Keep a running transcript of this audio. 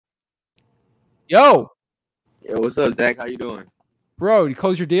Yo, Yo, what's up, Zach? How you doing? bro, you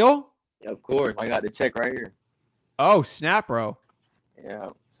close your deal? Yeah, of course. I got the check right here. Oh, snap, bro. Yeah.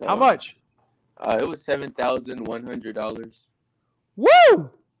 How So much? it was $7,100. Woo!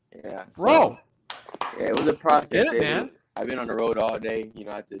 Yeah. So Bro, yeah, it was a let's process. get it, man. I've been on the road all day.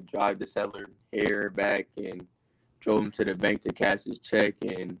 I had to drive the seller here back and drove him to the bank to cash his check,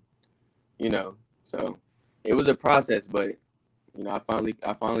 and so it was a process, but I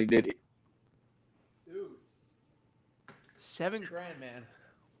finally did it. Dude, 7 grand, man.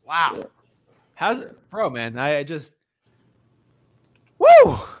 Wow. Yeah. How's it, bro, man? I just,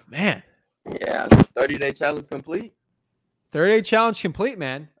 woo, man. Yeah. 30-day challenge complete. 30-day challenge complete,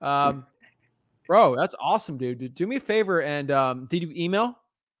 man. Bro, that's awesome, dude. Do me a favor and did you email?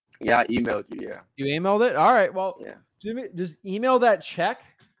 Yeah, I emailed you. Yeah. You emailed it? All right. Well, Yeah. just email that check.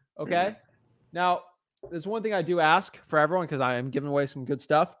 Okay. Mhm. Now, there's one thing I do ask for everyone because I am giving away some good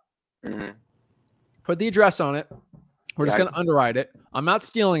stuff. Mhm. Put the address on it. We're just Yeah. gonna underwrite it. I'm not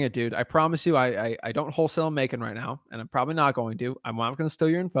stealing it, dude. I promise you. I don't wholesale Macon right now, and I'm probably not going to. I'm not gonna steal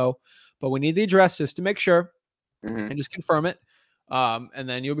your info, but we need the address just to make sure Mhm. and just confirm it. And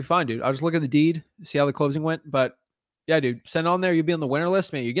then you'll be fine, dude. I'll just look at the deed, see how the closing went. But yeah, dude, send on there. You'll be on the winner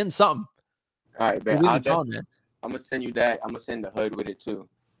list, man. You're getting something. All right, You'll man. be in the town, man. I'm gonna send you that. I'm gonna send the HUD with it too.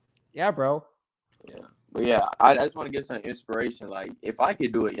 Yeah, bro. Yeah, but yeah, I just want to get some inspiration. Like, if I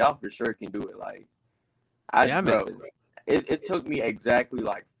could do it, y'all for sure can do it. Like, Yeah, man. bro, it took me exactly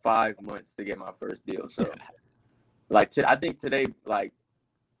like 5 months to get my first deal. So, like, I think today, like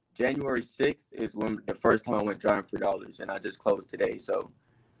January 6th, is when the first time I went driving for dollars, and I just closed today. So,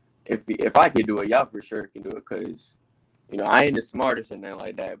 if I could do it, y'all for sure can do it. Cause I ain't the smartest or nothing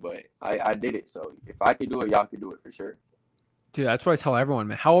like that, but I did it. So if I could do it, y'all could do it for sure. Dude, that's what I tell everyone,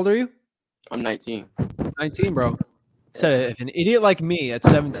 man. How old are you? I'm 19. 19, bro. Said if an idiot like me at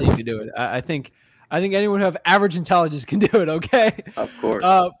 17 could do it, I think anyone who have average intelligence can do it. Okay. Of course.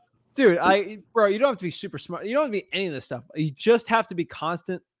 Dude, bro, you don't have to be super smart. You don't have to be any of this stuff. You just have to be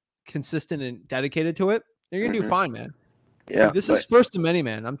consistent, and dedicated to it. You're gonna do fine, man. Yeah. Dude, this is first of many,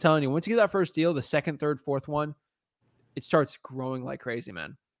 man. I'm telling you. Once you get that first deal, the second, third, fourth one, it starts growing like crazy,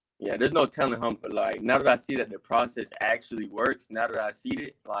 man. Yeah, there's no telling how. Like, now that I see that the process actually works, now that I see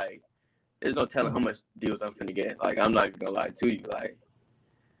it, like, there's no telling how much deals I'm finna get. Like, I'm not gonna lie to you. Like,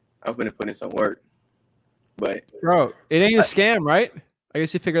 I'm finna put in some work. But bro, it ain't a scam, right? I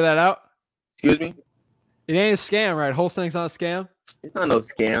guess you figure that out. Excuse me? It ain't a scam, right? Wholesaling's not a scam. It's not no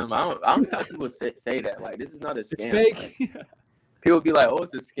scam. I don't know how people say that. Like, this is not a scam. It's fake. Like, people be like, "Oh,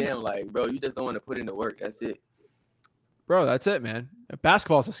 it's a scam." Like, bro, you just don't want to put in the work. That's it. Bro, that's it, man.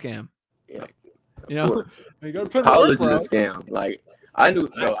 Basketball's a scam. Yeah. You know, you gotta put college in the work, is a scam. Like, I knew,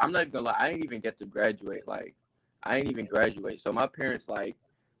 bro. I'm not gonna lie. I didn't even get to graduate. Like, I ain't even graduate. So my parents, like,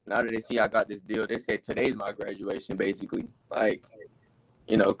 now that they see I got this deal, they say today's my graduation, basically. Like,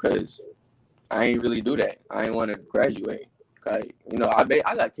 because I ain't really do that. I ain't want to graduate. Like,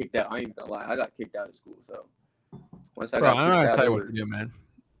 I got kicked out. I ain't gonna lie. I got kicked out of school. So once I got I'm kicked not gonna out, tell you what to do, man.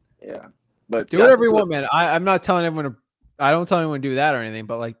 Yeah, but do whatever you want, man. I'm not telling everyone to. I don't tell anyone to do that or anything.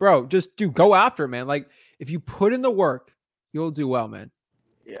 But like, bro, just go after it, man. Like, if you put in the work, you'll do well, man.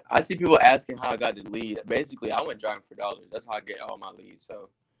 Yeah, I see people asking how I got the lead. Basically, I went driving for dollars. That's how I get all my leads. So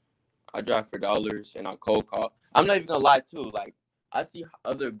I drive for dollars and I cold call. I'm not even gonna lie too. Like, I see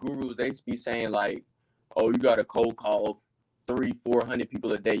other gurus, they be saying like, "Oh, you got to cold call 300-400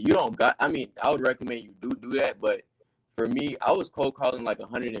 people a day." You don't got. I mean, I would recommend you do that, but for me, I was cold calling like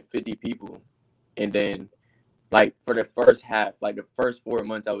 150 people, and then like for the first half, like the first 4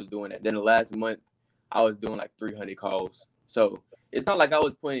 months, I was doing that. Then the last month, I was doing like 300 calls. So it's not like I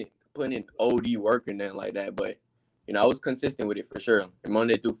was putting in OD work and nothing like that, but I was consistent with it for sure,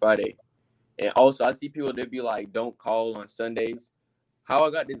 Monday through Friday. And also, I see people that be like, "Don't call on Sundays." How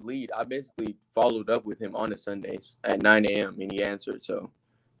I got this lead, I basically followed up with him on the Sundays at 9 a.m. and he answered. So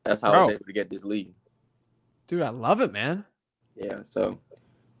that's how I was able to get this lead. Dude, I love it, man. Yeah. So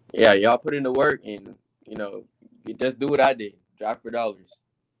yeah, y'all put in the work and you just do what I did. Drive for dollars.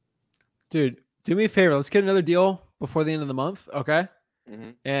 Dude, do me a favor. Let's get another deal before the end of the month, okay?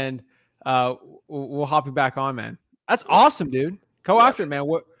 And we'll hop you back on, man. That's awesome, dude. Go after it, man.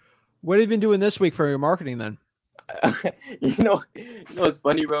 What have you been doing this week for your marketing then? It's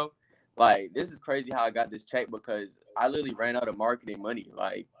funny, bro. Like, this is crazy how I got this check because I literally ran out of marketing money.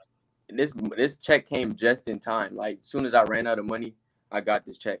 Like, this check came just in time. Like, as soon as I ran out of money, I got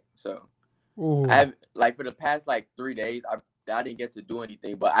this check. So I have, like, for the past like 3 days, I didn't get to do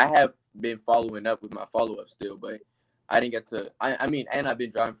anything, but I have been following up with my follow-up still, but I didn't get to, I mean, and I've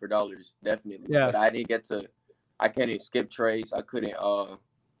been driving for dollars, definitely. Yeah. But I didn't get to, I couldn't skip trace. I couldn't,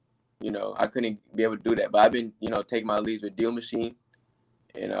 I couldn't be able to do that. But I've been, taking my leads with Deal Machine.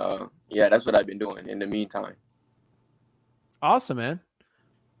 And, yeah, that's what I've been doing in the meantime. Awesome, man.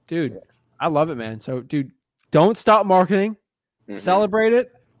 Dude, I love it, man. So, dude, don't stop marketing. Celebrate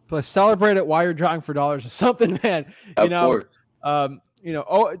it. But celebrate it while you're driving for dollars or something, man. Of course.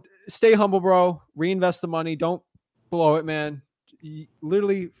 Stay humble, bro. Reinvest the money. Don't blow it, man. You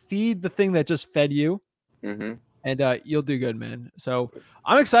literally feed the thing that just fed you. And you'll do good, man. So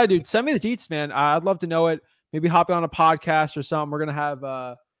I'm excited, dude. Send me the deets, man. I'd love to know it. Maybe hop on a podcast or something. We're going to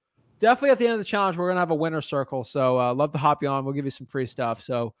have definitely at the end of the challenge, we're going to have a winner circle. So love to hop you on. We'll give you some free stuff.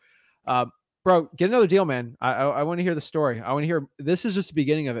 So, bro, get another deal, man. I want to hear the story. I want to hear, this is just the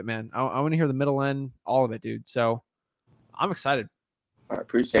beginning of it, man. I want to hear the middle end, all of it, dude. So I'm excited. I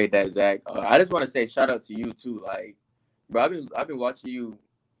appreciate that, Zach. I just want to say shout out to you too. Like, bro, I've been watching you.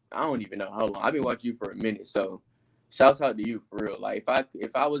 I don't even know how long. I've been watching you for a minute. So shouts out to you for real. Like,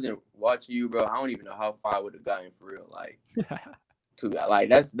 if I wasn't watching you, bro, I don't even know how far I would have gotten for real. Like,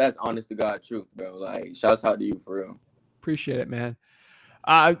 that's honest to God truth, bro. Like, shouts out to you for real. Appreciate it, man.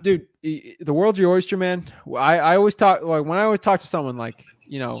 Dude, the world's your oyster, man. I always talk, like, when I always talk to someone, like,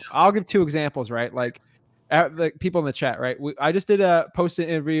 I'll give two examples, right? Like, the people in the chat, right? I just did a posted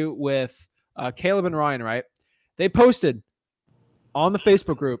interview with Caleb and Ryan, right? They posted on the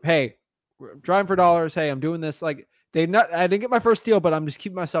Facebook group, hey, we're driving for dollars. Hey, I'm doing this. Like, I didn't get my first deal, but I'm just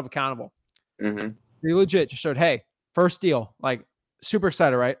keeping myself accountable. They legit just showed, hey, first deal, like, super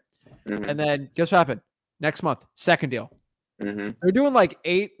excited, right? And then guess what happened? Next month, second deal. They're doing like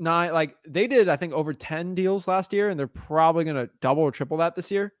 8, 9, like they did, I think, over 10 deals last year, and they're probably going to double or triple that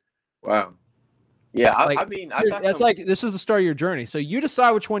this year. Wow. Yeah, like, I mean, that's like, this is the start of your journey. So you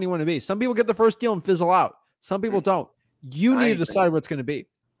decide which one you want to be. Some people get the first deal and fizzle out. Some people don't. You need to decide what it's going to be.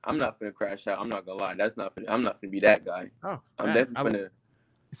 I'm not going to crash out. I'm not going to lie. I'm not going to be that guy. Oh, I'm definitely going to.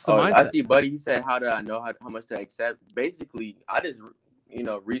 It's the mindset. I see, buddy. He said, how did I know how much to accept? Basically, I just,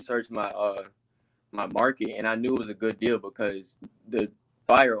 researched my my market, and I knew it was a good deal because the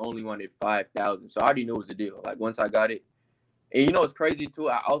buyer only wanted 5,000. So I already knew it was a deal. Like, once I got it. And it's crazy too.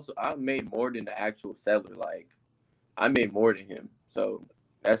 I made more than the actual seller. Like, I made more than him. So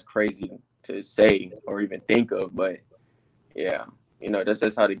that's crazy to say or even think of. But yeah, that's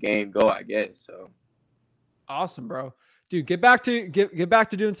just how the game go, I guess. So awesome, bro. Dude, get back to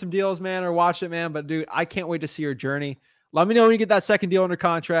doing some deals, man, or watch it, man. But dude, I can't wait to see your journey. Let me know when you get that second deal under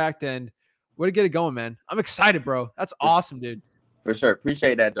contract and where to get it going, man. I'm excited, bro. That's awesome, dude. For sure.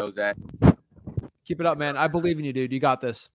 Appreciate that though, Zach. Keep it up, man. I believe in you, dude. You got this.